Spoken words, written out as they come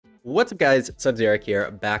What's up, guys? Sub-Zero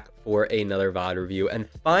here, back for another VOD review. And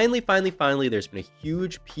finally, there's been a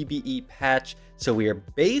huge PvE patch. So we are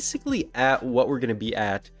basically at what we're going to be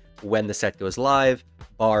at when the set goes live,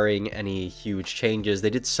 barring any huge changes.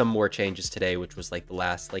 They did some more changes today, which was like the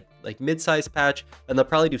last like mid-sized patch, and they'll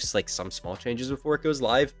probably do like some small changes before it goes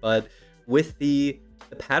live. But with the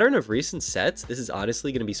pattern of recent sets, this is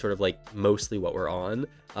honestly going to be sort of like mostly what we're on.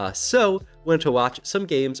 So wanted to watch some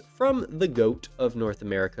games from the GOAT of North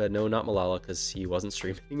America. No, not Malala, because he wasn't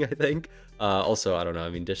streaming, I think. Also, I don't know. I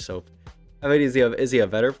mean, Dish Soap. I mean, is he a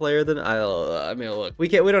better player than I mean, look, we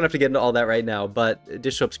don't have to get into all that right now. But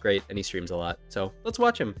Dish Soap's great and he streams a lot. So let's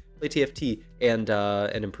watch him play TFT and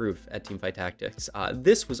improve at Teamfight Tactics.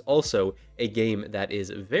 This was also a game that is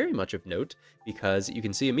very much of note because you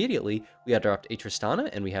can see immediately we have dropped a Tristana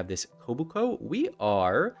and we have this Kobuko. We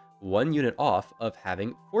are one unit off of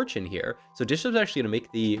having Fortune here. So Dish Soap's actually going to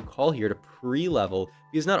make the call here to pre-level,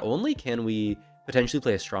 because not only can we potentially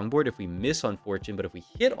play a strong board if we miss on Fortune, but if we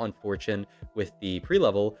hit on Fortune with the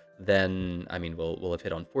pre-level, then, I mean, we'll have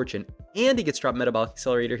hit on Fortune, and he gets dropped Metabolic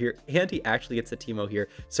Accelerator here, and he actually gets the Teemo here.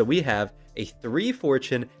 So we have a 3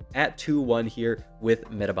 Fortune at 2-1 here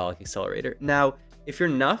with Metabolic Accelerator. Now, if you're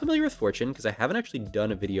not familiar with Fortune, because I haven't actually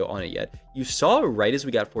done a video on it yet, you saw right as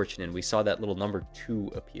we got Fortune in, we saw that little number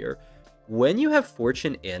 2 appear. When you have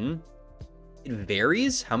Fortune in, it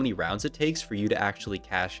varies how many rounds it takes for you to actually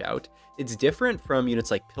cash out. It's different from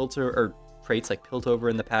units like Piltover, or traits like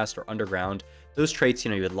Piltover in the past, or Underground. Those traits,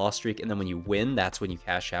 you know, you had Lost Streak, and then when you win, that's when you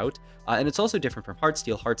cash out. And it's also different from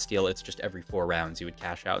Heartsteel. Heartsteel, it's just every 4 rounds you would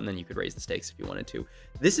cash out, and then you could raise the stakes if you wanted to.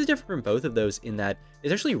 This is different from both of those in that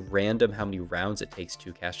it's actually random how many rounds it takes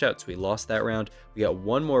to cash out. So we lost that round. We got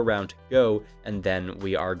one more round to go, and then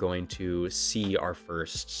we are going to see our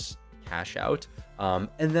first cash out. And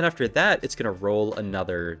then after that, it's going to roll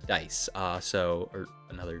another dice. Or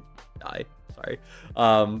another die, sorry.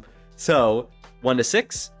 So 1 to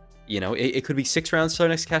 6, you know, it could be 6 rounds till our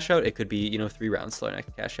next cash out. It could be, you know, 3 rounds till our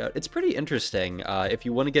next cash out. It's pretty interesting. If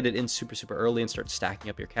you want to get it in super early and start stacking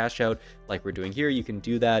up your cash out like we're doing here, you can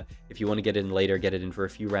do that. If you want to get it in later, get it in for a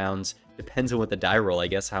few rounds. Depends on what the die roll, I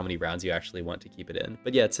guess, how many rounds you actually want to keep it in.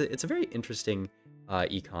 But yeah, it's a very interesting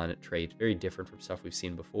econ trait, very different from stuff we've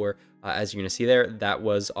seen before. As you're going to see there, that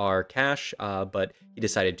was our cash, but he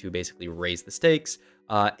decided to basically raise the stakes.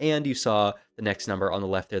 And you saw the next number on the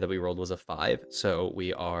left there that we rolled was a 5. So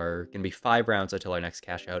we are going to be 5 rounds until our next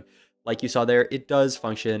cash out. Like you saw there, it does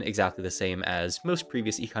function exactly the same as most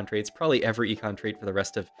previous econ traits, probably every econ trait for the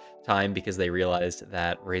rest of time, because they realized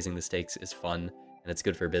that raising the stakes is fun and it's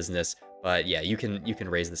good for business. But yeah, you can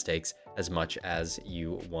raise the stakes as much as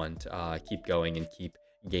you want. Keep going and keep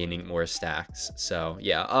gaining more stacks. So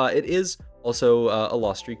yeah, it is also a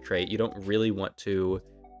lost streak trait. You don't really want to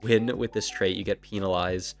win with this trait. You get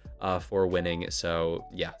penalized for winning. So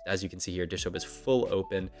yeah, as you can see here, Dish Soap is full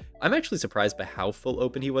open. I'm actually surprised by how full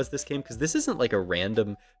open he was this game, because this isn't like a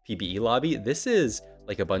random PvE lobby. This is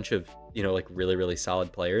like a bunch of, you know, like really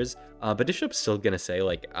solid players. But Dish Soap's still gonna say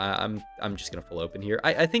like, I'm just gonna full open here.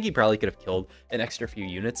 I think he probably could have killed an extra few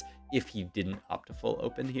units if he didn't opt to full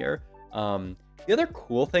open here. The other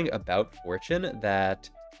cool thing about Fortune that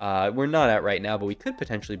we're not at right now, but we could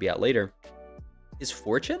potentially be at later, is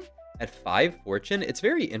Fortune. At 5 Fortune, it's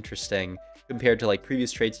very interesting compared to like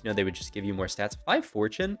previous traits. You know, they would just give you more stats. 5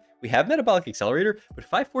 Fortune, we have Metabolic Accelerator, but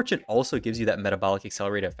 5 Fortune also gives you that Metabolic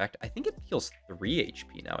Accelerator effect. I think it heals 3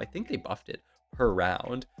 HP now. I think they buffed it per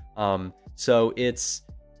round. So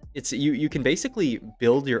you can basically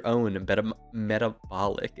build your own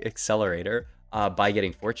Metabolic Accelerator by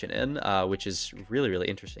getting Fortune in, which is really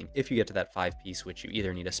interesting. If you get to that 5 piece, which you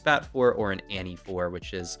either need a Spat for or an Annie for,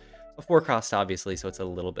 which is a 4 cost, obviously, so it's a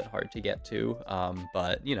little bit hard to get to.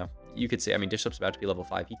 But, you know, you could say, I mean, Dish Soap's about to be level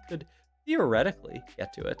 5. He could theoretically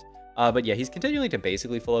get to it. But yeah, he's continuing to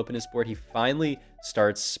basically full open his board. He finally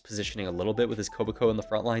starts positioning a little bit with his Kobuko in the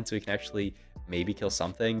front line, so he can actually maybe kill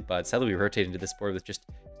something. But sadly, we rotate into this board with just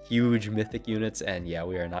huge mythic units, and yeah,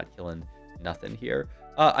 we are not killing nothing here.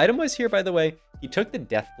 Item-wise here, by the way, he took the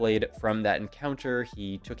Deathblade from that encounter.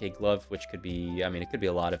 He took a glove, which could be, I mean, it could be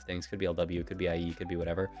a lot of things. Could be LW, could be IE, could be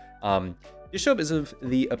whatever. Dish Soap is of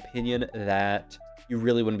the opinion that you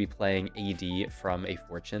really wouldn't be playing AD from a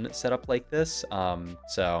Fortune setup like this.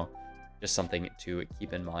 So just something to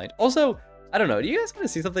keep in mind. Also, I don't know, do you guys want to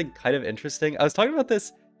see something kind of interesting? I was talking about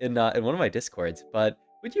this in one of my Discords, but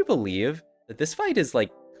would you believe that this fight is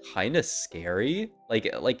like kind of scary?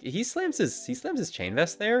 Like he slams his chain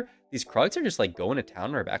vest there. These Krogs are just like going to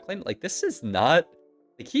town in our backline. Like, this is not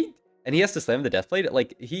like he has to slam the Deathblade.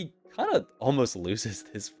 Like, he kind of almost loses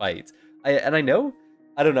this fight. I know,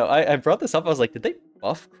 I don't know. I brought this up. I was like, did they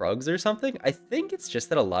buff Krugs or something. I think it's just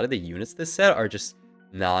that a lot of the units this set are just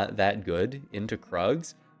not that good into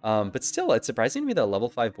Krugs. But still, it's surprising to me that a level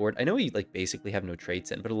 5 board, I know we like basically have no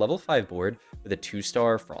traits in, but a level 5 board with a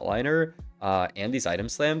 2-star frontliner and these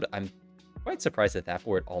items slammed, I'm quite surprised that that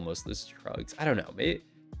board almost loses Krugs. I don't know, maybe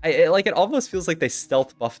like it almost feels like they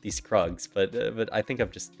stealth buff these Krugs, but I think I'm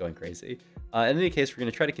just going crazy. In any case, we're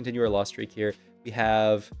going to try to continue our loss streak here. We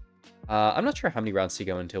have, I'm not sure how many rounds to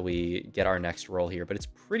go until we get our next roll here, but it's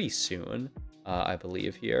pretty soon, I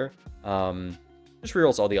believe here. Just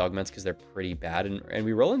rerolls all the augments because they're pretty bad, and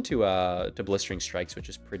we roll into to blistering strikes, which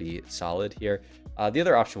is pretty solid here. The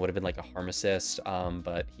other option would have been like a harm assist,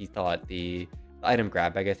 but he thought the item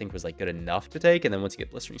grab bag, I think, was like good enough to take, and then once you get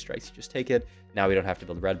blistering strikes, you just take it. Now we don't have to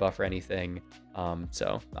build red buff or anything,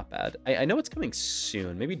 so not bad. I know it's coming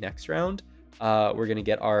soon, maybe next round. We're gonna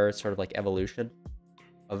get our sort of like evolution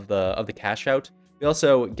of the cash out. We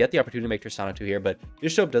also get the opportunity to make Tristana 2 here, but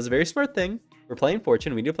Bishop does a very smart thing. We're playing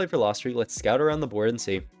Fortune. We need to play for Lost Streak. Let's scout around the board and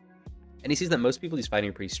see. And he sees that most people he's fighting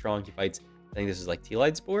are pretty strong. He fights, I think this is like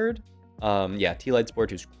T-Light's board. Yeah, T-Light's board,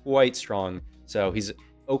 who's quite strong. So he's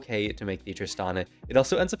okay to make the Tristana. It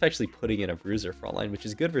also ends up actually putting in a Bruiser frontline, which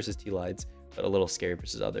is good versus T-Light's, but a little scary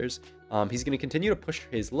versus others. He's going to continue to push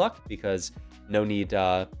his luck because no need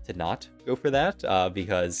to not go for that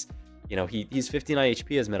because, you know, he's 59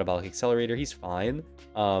 HP as Metabolic Accelerator. He's fine.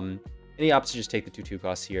 Any opts to just take the 2/2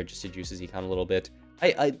 costs here just to juice his econ a little bit.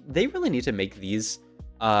 They really need to make these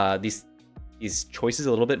choices a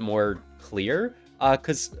little bit more clear.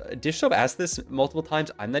 Because Dish Soap asked this multiple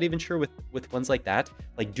times. I'm not even sure with ones like that.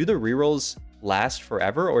 Like, do the rerolls last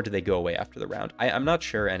forever or do they go away after the round? I'm not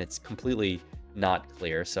sure, and it's completely not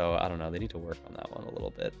clear. So I don't know. They need to work on that one a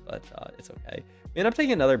little bit, but it's okay. We end up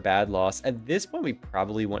taking another bad loss. At this point, we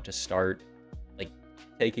probably want to start like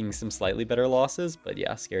taking some slightly better losses, but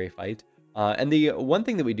yeah, scary fight. And the one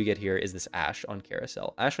thing that we do get here is this Ash on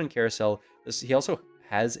Carousel. Ash on Carousel, he also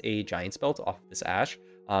has a Giant's Belt off of this Ash.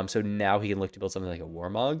 So now he can look to build something like a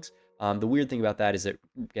Warmogs. The weird thing about that is it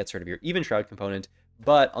gets sort of your Even Shroud component,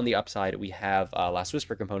 but on the upside, we have Last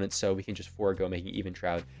Whisper component, so we can just forego making Even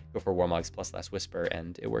Shroud, go for Warmogs plus Last Whisper,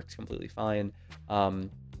 and it works completely fine. But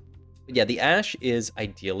yeah, the Ash is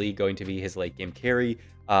ideally going to be his late game carry,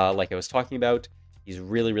 like I was talking about. He's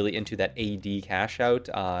really, really into that AD cash out,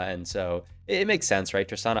 and so it makes sense, right?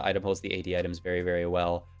 Tristana item holds the AD items very, very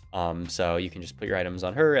well. So you can just put your items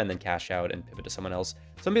on her and then cash out and pivot to someone else.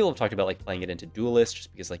 Some people have talked about like playing it into Duelist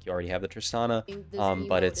just because like you already have the Tristana.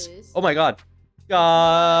 But it's oh my god.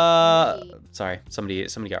 Sorry,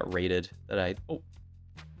 somebody got raided that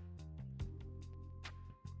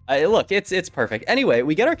look, it's perfect. Anyway,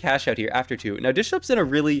 we get our cash out here after 2. Now Dishup's in a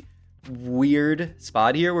really weird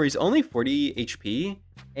spot here where he's only 40 HP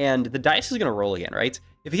and the dice is gonna roll again, right?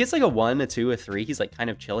 If he gets like a 1, a 2, a 3, he's like kind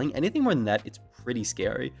of chilling. Anything more than that, it's pretty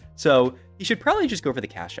scary. So he should probably just go for the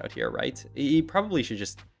cash out here, right? He probably should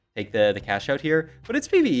just take the cash out here. But it's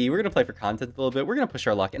PvE. We're going to play for content a little bit. We're going to push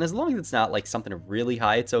our luck. And as long as it's not like something really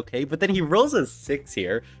high, it's okay. But then he rolls a 6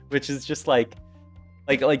 here, which is just like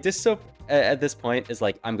Dish Soap at this point is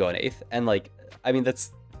like, I'm going 8th. And like, I mean,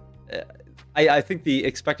 that's... I think the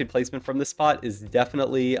expected placement from this spot is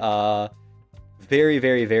definitely... very,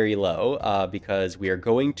 very, very low because we are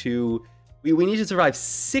going to... We need to survive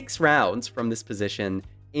 6 rounds from this position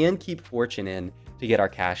and keep Fortune in to get our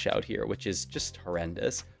cash out here, which is just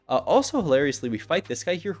horrendous. Also, hilariously, we fight this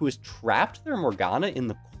guy here who is trapped their Morgana in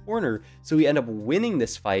the corner, so we end up winning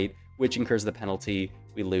this fight, which incurs the penalty.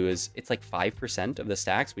 We lose, it's like 5% of the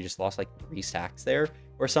stacks. We just lost like 3 stacks there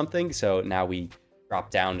or something, so now we drop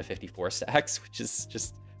down to 54 stacks, which is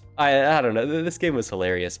just... I don't know, this game was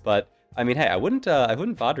hilarious, but... I mean, hey, I wouldn't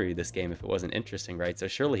VOD review this game if it wasn't interesting, right? So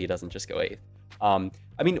surely he doesn't just go 8th.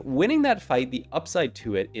 I mean, winning that fight, the upside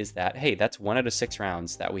to it is that, hey, that's 1 out of 6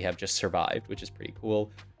 rounds that we have just survived, which is pretty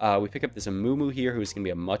cool. We pick up this Amumu here, who's going to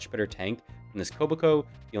be a much better tank than this Koboko.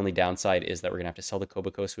 The only downside is that we're going to have to sell the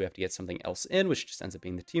Koboko, so we have to get something else in, which just ends up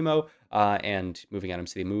being the Teemo. And moving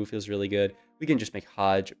items to the Amumu feels really good. We can just make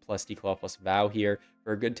Hodge plus Declaw plus Vow here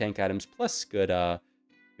for good tank items, plus good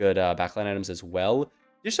backline items as well.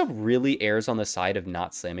 Bishop really errs on the side of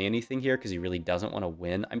not slamming anything here because he really doesn't want to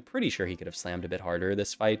win. I'm pretty sure he could have slammed a bit harder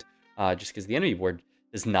this fight just because the enemy board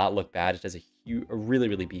does not look bad. It has a really,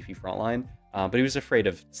 really beefy front line, but he was afraid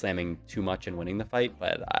of slamming too much and winning the fight.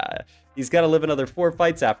 But he's got to live another 4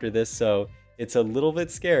 fights after this, so it's a little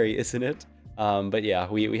bit scary, isn't it? But yeah,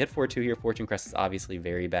 we hit 4-2 here. Fortune Crest is obviously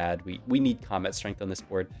very bad. We need combat strength on this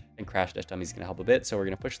board, and Crash Dash Dummy is going to help a bit. So we're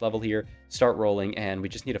going to push level here, start rolling, and we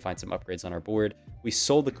just need to find some upgrades on our board. We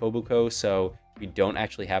sold the Koboko, so we don't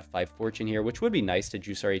actually have 5 Fortune here, which would be nice to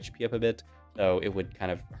juice our HP up a bit. So it would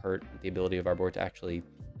kind of hurt the ability of our board to actually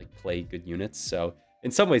like play good units. So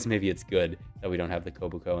in some ways, maybe it's good that we don't have the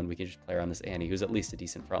Kobuko and we can just play around this Annie, who's at least a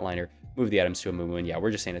decent frontliner, move the items to a Mumu. And yeah, we're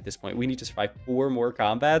just saying at this point, we need to survive 4 more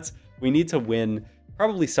combats. We need to win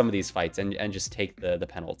probably some of these fights and just take the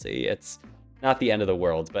penalty. It's not the end of the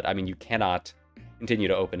world, but I mean, you cannot continue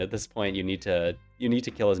to open at this point. You need to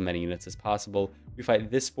kill as many units as possible. We fight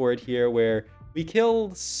this board here where we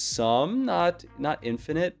kill some, not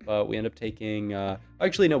infinite, but we end up taking,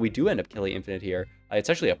 actually, no, we do end up killing infinite here. It's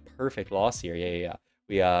actually a perfect loss here. Yeah.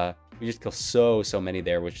 We just kill so many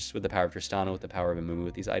there, which is with the power of Tristana, with the power of a Mumu,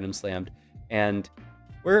 with these items slammed. And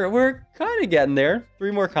we're kind of getting there.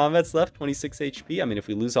 3 more combats left, 26 HP. I mean, if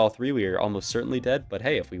we lose all 3, we are almost certainly dead. But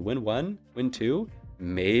hey, if we win 1, win 2,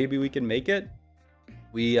 maybe we can make it.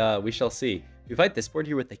 We shall see. We fight this board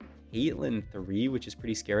here with the Caitlyn 3, which is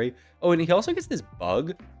pretty scary. Oh, and he also gets this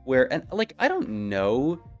bug where, and like, I don't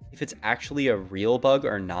know if it's actually a real bug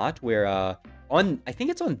or not, where I think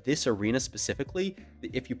it's on this arena specifically,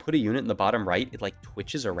 if you put a unit in the bottom right, it like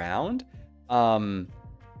twitches around.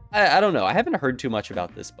 I don't know. I haven't heard too much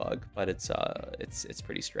about this bug, but it's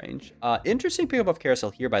pretty strange. Interesting pickup of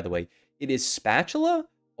Carousel here, by the way. It is Spatula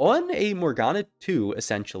on a Morgana 2,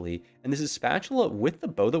 essentially. And this is Spatula with the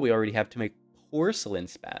bow that we already have to make Porcelain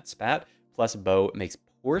Spat. Spat plus bow makes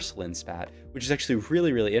Porcelain Spat, which is actually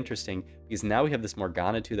really interesting because now we have this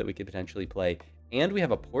Morgana 2 that we could potentially play. And we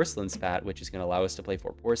have a Porcelain Spat, which is going to allow us to play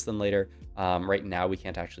 4 Porcelain later. Right now, we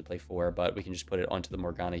can't actually play 4, but we can just put it onto the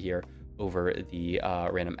Morgana here over the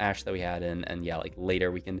random Ash that we had. And yeah, like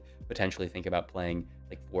later, we can potentially think about playing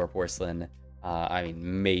like 4 Porcelain. I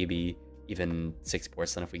mean, maybe even 6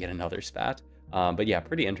 Porcelain if we get another Spat. But yeah,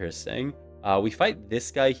 pretty interesting. We fight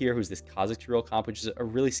this guy here, who's this Kha'Zix Reroll comp, which is a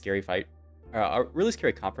really scary fight. A really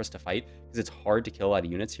scary comp for us to fight because it's hard to kill a lot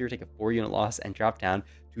of units here. Take a 4-unit loss and drop down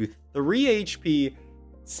to 3 HP,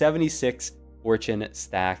 76 fortune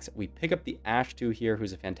stacks. We pick up the Ash 2 here,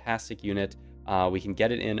 who's a fantastic unit. We can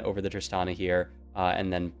get it in over the Tristana here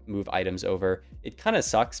and then move items over. It kind of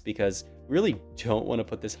sucks because we really don't want to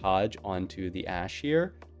put this Hodge onto the Ash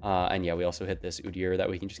here. And yeah, we also hit this Udyr that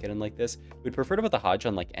we can just get in like this. We'd prefer to put the Hodge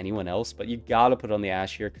on like anyone else, but you gotta put it on the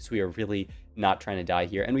Ash here because we are really not trying to die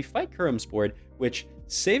here. And we fight Kuram's board, which,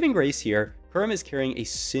 saving grace here, Kuram is carrying a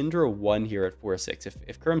Syndra 1 here at 4-6.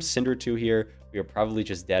 If Kuram's Syndra 2 here, we are probably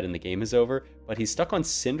just dead and the game is over. But he's stuck on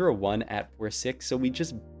Syndra 1 at 4-6, so we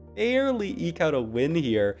just barely eke out a win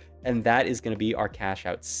here. And that is going to be our cash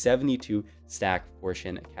out, 72 stack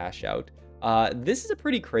fortune cash out. This is a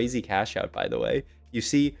pretty crazy cash out, by the way. You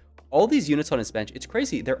see all these units on his bench. It's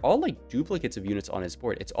crazy. They're all like duplicates of units on his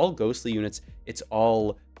board. It's all ghostly units. It's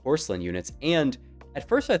all porcelain units. And at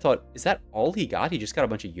first I thought, is that all he got? He just got a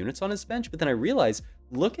bunch of units on his bench. But then I realized,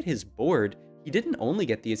 look at his board. He didn't only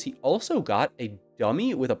get these. He also got a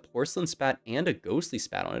dummy with a porcelain spat and a ghostly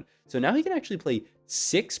spat on it. So now he can actually play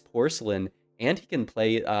 6 porcelain and he can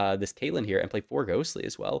play this Caitlyn here and play 4 ghostly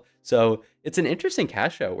as well. So it's an interesting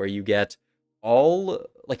cash out where you get all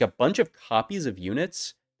like a bunch of copies of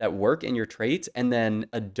units that work in your traits and then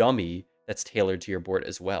a dummy that's tailored to your board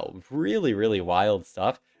as well. Really wild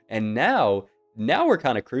stuff. And now we're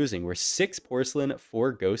kind of cruising. We're 6 porcelain,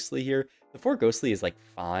 4 ghostly here. The 4 ghostly is like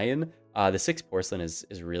fine. The 6 porcelain is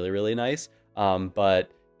really nice.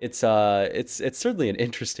 But it's certainly an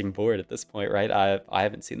interesting board at this point, right? I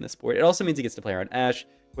haven't seen this board. It also means he gets to play around Ash,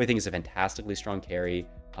 who I think is a fantastically strong carry.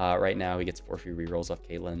 Right now, he gets 4 free rerolls off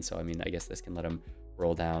Caitlyn, so I mean, I guess this can let him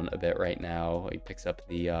roll down a bit right now. He picks up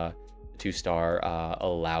the 2-star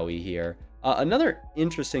Alawi here. Another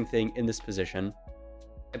interesting thing in this position,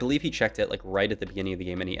 I believe he checked it like right at the beginning of the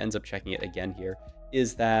game, and he ends up checking it again here,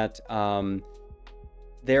 is that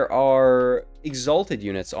there are exalted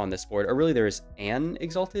units on this board, or really there is an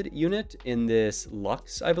exalted unit in this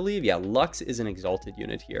Lux, I believe. Yeah, Lux is an exalted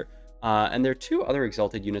unit here. And there are 2 other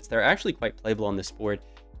exalted units that are actually quite playable on this board.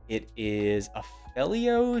 It is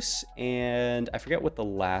Aphelios and I forget what the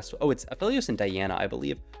last, oh, it's Aphelios and Diana, I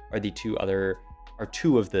believe, are the 2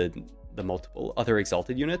 of the multiple other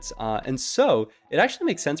exalted units. And so it actually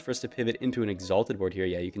makes sense for us to pivot into an exalted board here.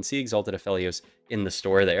 Yeah, you can see exalted Aphelios in the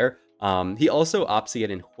store there. He also opts to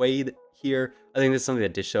get in Huade here. I think this is something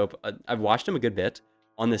that Dish Soap, I've watched him a good bit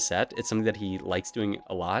on this set. It's something that he likes doing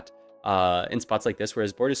a lot. In spots like this where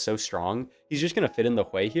his board is so strong, he's just going to fit in the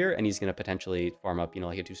Hui here and he's going to potentially farm up, you know,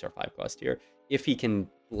 like a 2-star 5 cost here. If he can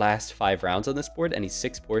last 5 rounds on this board and he's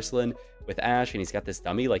 6 porcelain with Ash and he's got this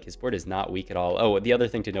dummy, like his board is not weak at all. Oh, the other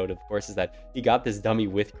thing to note, of course, is that he got this dummy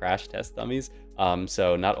with crash test dummies.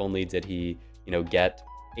 So not only did he, you know, get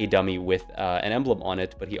a dummy with an emblem on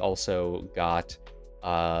it, but he also got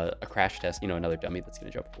a crash test, you know, another dummy that's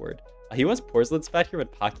going to jump forward. He wants porcelain spat here,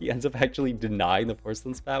 but Pocky ends up actually denying the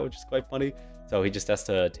porcelain spat, which is quite funny. So he just has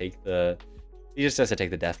to take the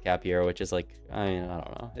death cap here, which is like, I don't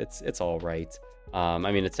know. It's all right.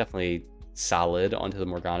 I mean, it's definitely solid onto the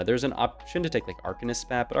Morgana. There's an option to take like Arcanist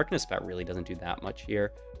spat, but Arcanist spat really doesn't do that much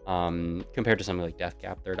here. Compared to something like death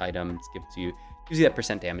cap, third item, it gives you that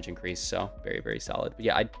 % damage increase. So very, very solid. But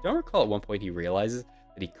yeah, I don't recall at one point he realizes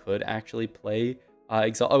that he could actually play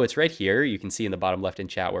Exalt. Oh, it's right here. You can see in the bottom left in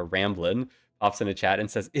chat where Ramblin pops in a chat and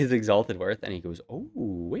says, "Is Exalted worth?" And he goes, "Oh,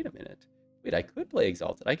 wait a minute. Wait, I could play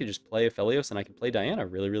Exalted. I could just play Aphelios and I could play Diana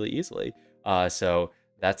really, really easily." So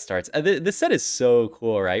that starts. This set is so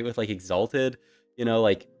cool, right? With like Exalted, you know,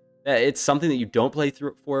 like it's something that you don't play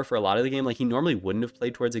through for a lot of the game. Like he normally wouldn't have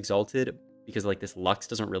played towards Exalted because like this Lux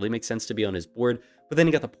doesn't really make sense to be on his board. But then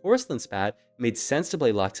he got the Porcelain spat, made sense to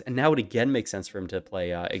play Lux, and now it again makes sense for him to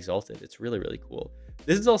play Exalted. It's really, really cool.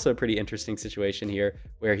 This is also a pretty interesting situation here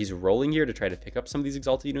where he's rolling here to try to pick up some of these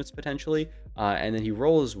Exalted units potentially. And then he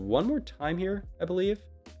rolls one more time here, I believe.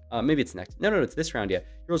 Maybe it's next. No, it's this round, yeah.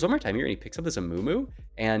 He rolls one more time here and he picks up this Amumu.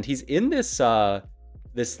 And he's in this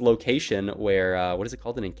this location where, what is it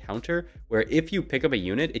called? An encounter, where if you pick up a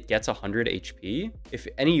unit, it gets 100 HP. If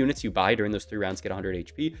any units you buy during those 3 rounds get 100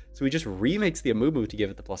 HP. So he just remakes the Amumu to give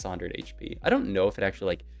it the plus 100 HP. I don't know if it actually,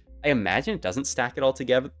 like, I imagine it doesn't stack it all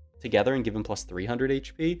together and give him plus 300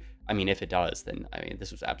 HP. I mean, if it does, then, I mean,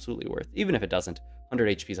 this was absolutely worth. Even if it doesn't,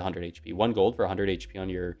 100 HP is 100 HP. 1 gold for 100 HP on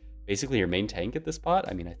your, basically your main tank at this spot.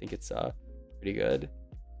 I mean, I think it's pretty good.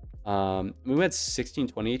 We went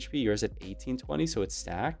 1620 HP, yours at 1820, so it's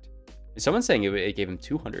stacked. Someone's saying it gave him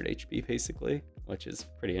 200 HP basically, which is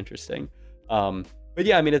pretty interesting. But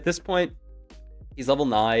yeah, I mean, at this point, he's level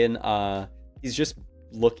 9. He's just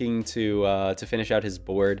looking to finish out his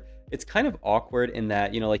board. It's kind of awkward in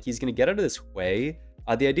that, you know, like he's gonna get out of this Hui.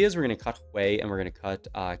 The idea is we're gonna cut Hui and we're gonna cut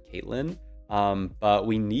Caitlyn, but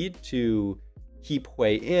we need to keep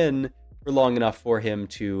Hui in for long enough for him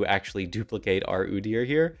to actually duplicate our Udyr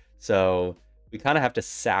here. So we kind of have to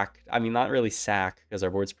sack, I mean, not really sack because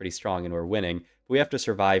our board's pretty strong and we're winning, but we have to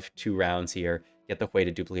survive 2 rounds here, get the Hui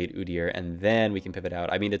to duplicate Udyr, and then we can pivot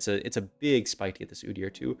out. I mean, it's a big spike to get this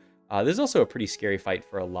Udyr too. This is also a pretty scary fight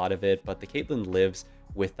for a lot of it, but the Caitlyn lives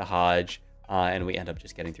with the Hodge, and we end up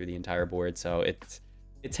just getting through the entire board. So it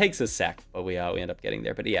takes a sec, but we end up getting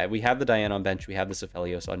there. But yeah, we have the Diana on bench, we have the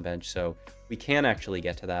Aphelios on bench, so we can actually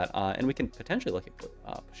get to that, and we can potentially look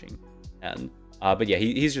at pushing 10. But yeah,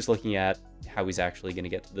 he's just looking at how he's actually going to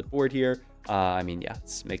get to the board here. I mean, yeah,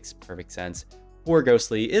 this makes perfect sense. 4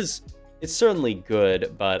 Ghostly it's certainly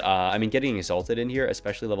good, but I mean, getting Exalted in here,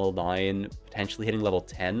 especially level 9, potentially hitting level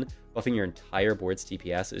 10, buffing your entire board's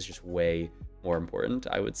DPS is just way more important,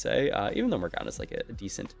 I would say. Even though Morgana's like a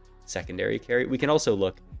decent secondary carry, we can also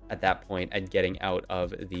look at that point at getting out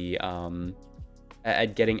of the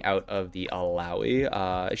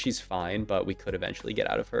Alawi. She's fine, but we could eventually get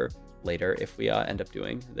out of her later if we end up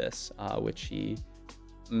doing this, which she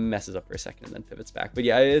messes up for a second and then pivots back. But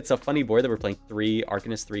yeah, it's a funny board that we're playing 3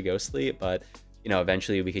 Arcanist, 3 Ghostly, but you know,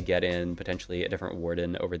 eventually we could get in potentially a different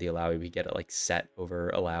Warden over the Alawi. We get it like set over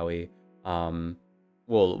Alawi.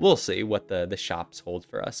 We'll see what the shops hold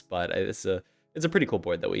for us, but it's a pretty cool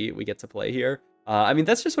board that we get to play here. I mean,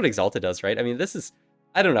 that's just what Exalted does, right? I mean, this is,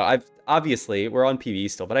 I don't know. Obviously we're on PvE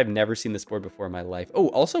still, but I've never seen this board before in my life. Oh,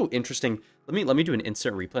 also interesting. Let me do an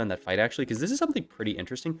instant replay on that fight actually, because this is something pretty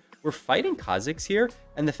interesting. We're fighting Kha'Zix here,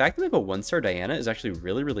 and the fact that we have a 1-star Diana is actually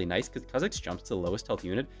really, really nice because Kha'Zix jumps to the lowest health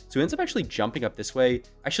unit, so he ends up actually jumping up this way.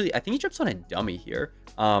 Actually, I think he jumps on a dummy here.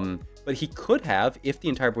 But he could have, if the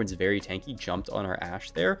entire board's very tanky, jumped on our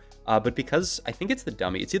Ashe there. But because I think it's the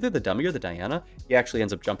dummy, it's either the dummy or the Diana, he actually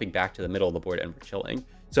ends up jumping back to the middle of the board and we're chilling.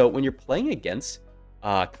 So when you're playing against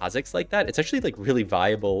Kha'Zix like that, it's actually like really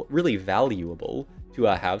valuable to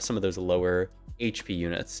have some of those lower HP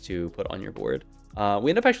units to put on your board. We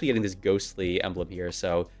end up actually getting this Ghostly emblem here,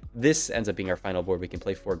 so this ends up being our final board. We can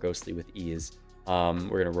play 4 Ghostly with ease.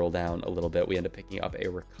 We're gonna roll down a little bit. We end up picking up a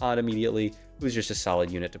Rakan immediately, who's just a solid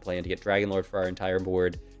unit to play in to get Dragonlord for our entire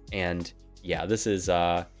board. And yeah, this is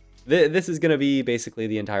gonna be basically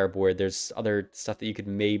the entire board. There's other stuff that you could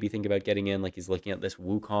maybe think about getting in, like he's looking at this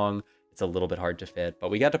Wukong. It's a little bit hard to fit,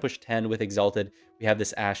 but we got to push 10 with Exalted. We have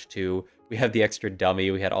this Ashe too. We have the extra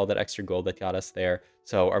dummy. We had all that extra gold that got us there.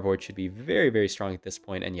 So our board should be very, very strong at this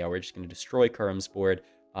point. And yeah, we're just going to destroy Kurum's board.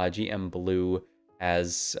 GM Blue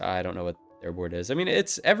has, I don't know what their board is. I mean,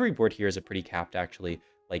 every board here is a pretty capped actually,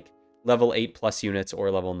 like level 8+ units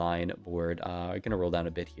or level 9 board. I'm going to roll down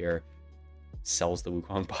a bit here. Sells the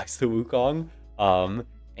Wukong, buys the Wukong.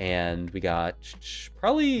 And we got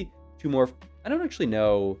probably 2 more. I don't actually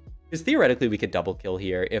know Because theoretically, we could double kill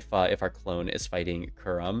here if our clone is fighting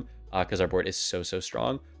Kurum, because our board is so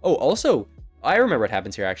strong. Oh, also, I remember what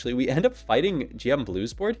happens here, actually. We end up fighting GM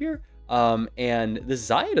Blue's board here, and the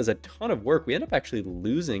Zaya does a ton of work. We end up actually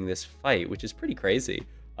losing this fight, which is pretty crazy.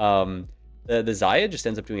 The Zaya just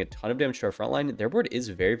ends up doing a ton of damage to our front line. Their board is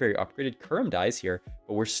very upgraded. Kurum dies here,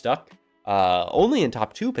 but we're stuck only in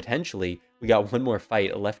top 2, potentially. We got one more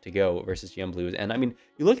fight left to go versus GM Blues. And I mean,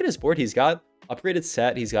 you look at his board, he's got upgraded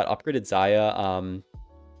Set, he's got upgraded Zaya,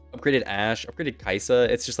 upgraded Ashe, upgraded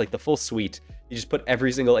Kaisa. It's just like the full suite. You just put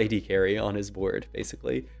every single AD carry on his board,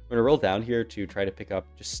 basically. We're gonna roll down here to try to pick up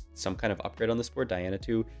just some kind of upgrade on this board. Diana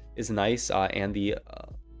 2 is nice, and the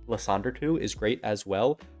Lysandra 2 is great as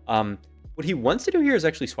well. What he wants to do here is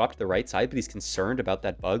actually swap to the right side, but he's concerned about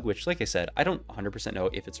that bug, which, like I said, I don't 100% know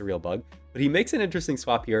if it's a real bug, but he makes an interesting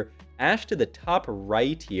swap here. Ashe to the top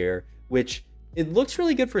right here, which it looks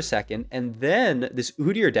really good for a second, and then this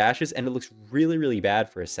Udyr dashes, and it looks really bad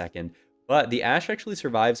for a second. But the Ashe actually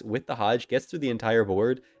survives with the Hodge, gets through the entire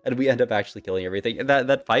board, and we end up actually killing everything. And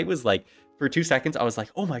that fight was like, for 2 seconds, I was like,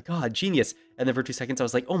 oh my god, genius. And then for 2 seconds, I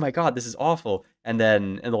was like, oh my god, this is awful. And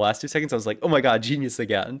then in the last 2 seconds, I was like, oh my god, genius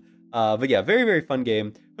again. But yeah, very fun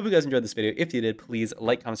game. Hope you guys enjoyed this video. If you did, please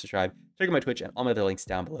like, comment, subscribe. Check out my Twitch and all my other links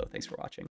down below. Thanks for watching.